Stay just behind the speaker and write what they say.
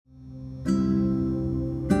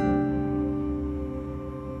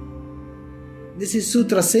This is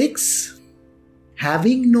Sutra 6.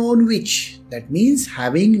 Having known which, that means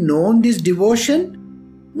having known this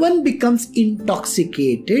devotion, one becomes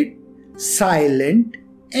intoxicated, silent,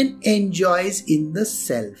 and enjoys in the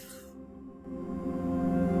self.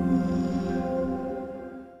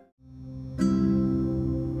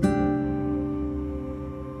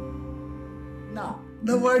 Now,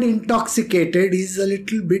 the word intoxicated is a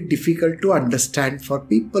little bit difficult to understand for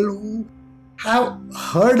people who have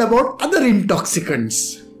heard about other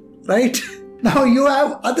intoxicants, right? Now you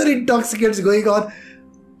have other intoxicants going on.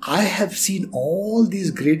 I have seen all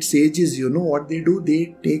these great sages, you know what they do?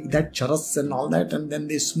 They take that charas and all that and then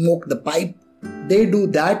they smoke the pipe. They do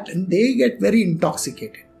that and they get very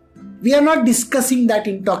intoxicated. We are not discussing that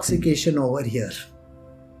intoxication over here.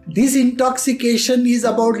 This intoxication is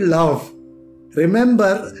about love.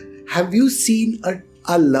 Remember, have you seen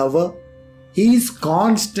a lover? He is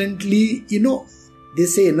constantly, they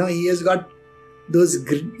say, he has got those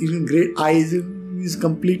great eyes. He's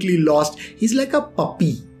completely lost. He's like a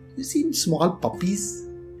puppy. You seen small puppies?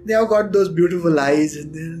 They have got those beautiful eyes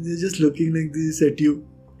and they're just looking like this at you.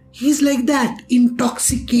 He's like that,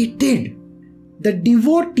 intoxicated. The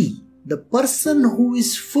devotee, the person who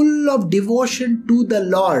is full of devotion to the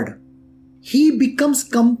Lord, he becomes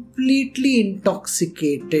completely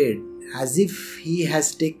intoxicated, as if he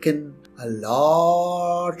has taken a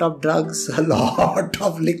lot of drugs, a lot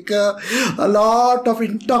of liquor, a lot of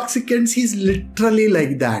intoxicants. He's literally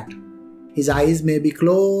like that. His eyes may be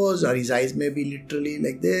closed or his eyes may be literally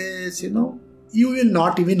like this, You will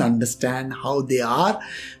not even understand how they are,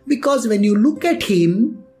 because when you look at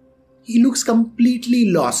him, he looks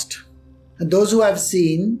completely lost. And those who have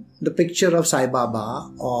seen the picture of Sai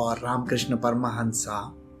Baba or Ramakrishna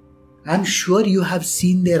Paramahansa, I'm sure you have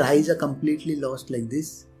seen their eyes are completely lost like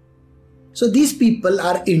this. So these people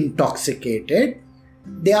are intoxicated.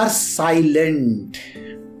 They are silent.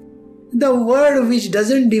 The word which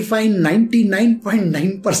doesn't define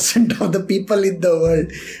 99.9% of the people in the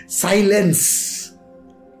world. Silence.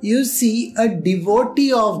 You see, a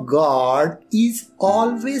devotee of God is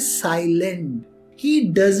always silent. He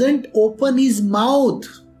doesn't open his mouth.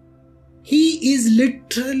 He is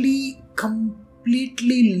literally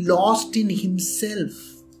completely lost in himself.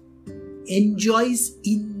 Enjoys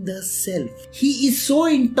in the self. He is so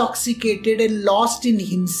intoxicated and lost in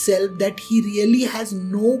himself that he really has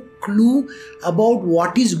no clue about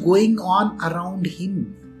what is going on around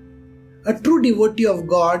him. A true devotee of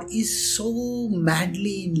God is so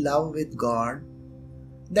madly in love with God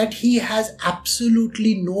that he has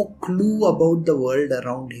absolutely no clue about the world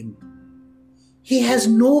around him. He has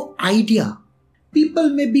no idea. People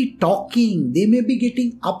may be talking, they may be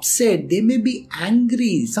getting upset, they may be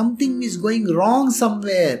angry, something is going wrong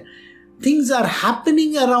somewhere. Things are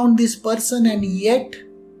happening around this person and yet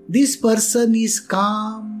this person is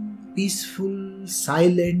calm, peaceful,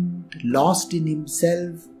 silent, lost in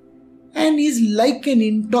himself and is like an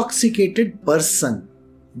intoxicated person.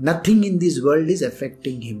 Nothing in this world is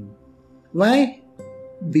affecting him. Why?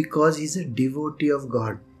 Because he is a devotee of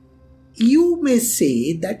God. You may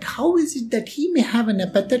say that how is it that he may have an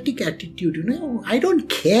apathetic attitude? I don't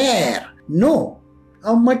care. No.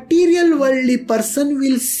 A material worldly person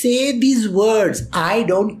will say these words. I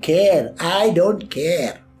don't care. I don't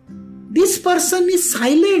care. This person is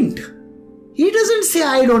silent. He doesn't say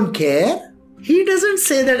I don't care. He doesn't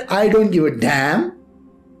say that I don't give a damn.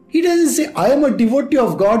 He doesn't say I am a devotee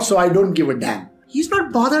of God so I don't give a damn. He's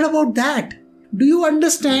not bothered about that. Do you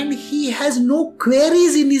understand? He has no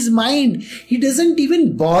queries in his mind. He doesn't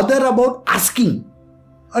even bother about asking.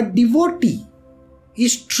 A devotee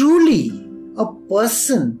is truly a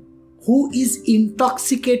person who is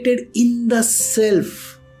intoxicated in the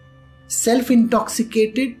self.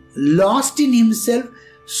 Self-intoxicated, lost in himself.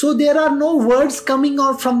 So there are no words coming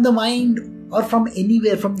out from the mind or from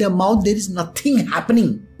anywhere. From their mouth there is nothing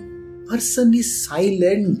happening. Person is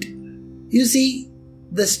silent. You see,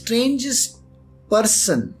 the strangest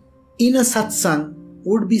person in a satsang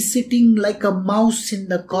would be sitting like a mouse in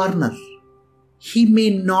the corner. He may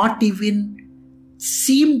not even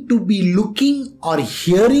seem to be looking or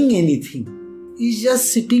hearing anything. He's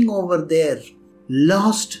just sitting over there,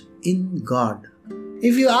 lost in God.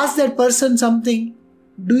 If you ask that person something,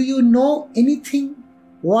 do you know anything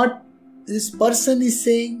what this person is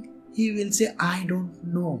saying? He will say, I don't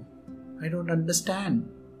know. I don't understand.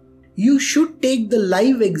 You should take the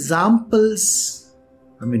live examples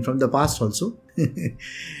from the past also.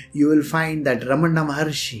 You will find that Ramana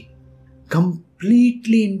Maharshi,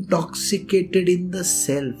 completely intoxicated in the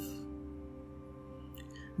self.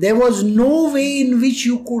 There was no way in which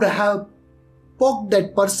you could have poked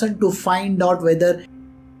that person to find out whether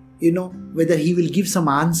whether he will give some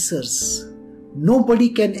answers. Nobody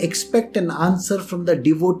can expect an answer from the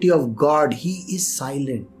devotee of God. He is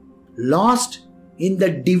silent, lost in the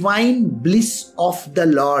divine bliss of the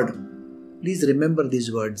Lord. Please remember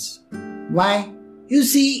these words. Why? You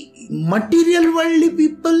see, material worldly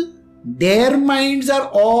people, their minds are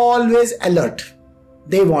always alert.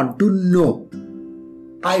 They want to know.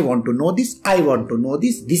 I want to know this. I want to know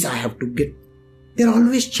this. This I have to get. They're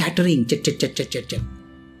always chattering. Chat.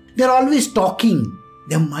 They're always talking.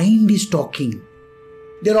 Their mind is talking.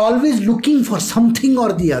 They're always looking for something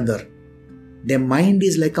or the other. Their mind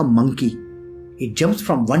is like a monkey. It jumps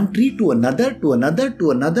from one tree to another, to another,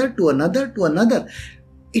 to another, to another, to another.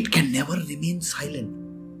 It can never remain silent.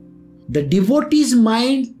 The devotee's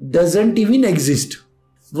mind doesn't even exist.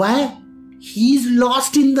 Why? He is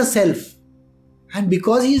lost in the self. And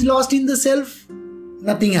because he is lost in the self,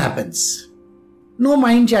 nothing happens. No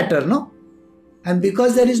mind chatter, no? And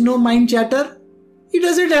because there is no mind chatter, he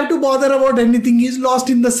doesn't have to bother about anything. He is lost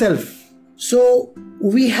in the self. So,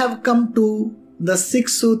 we have come to the 6th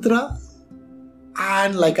sutra.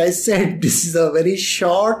 And like I said, this is a very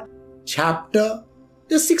short chapter.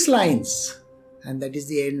 Just 6 lines. And that is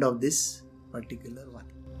the end of this particular one.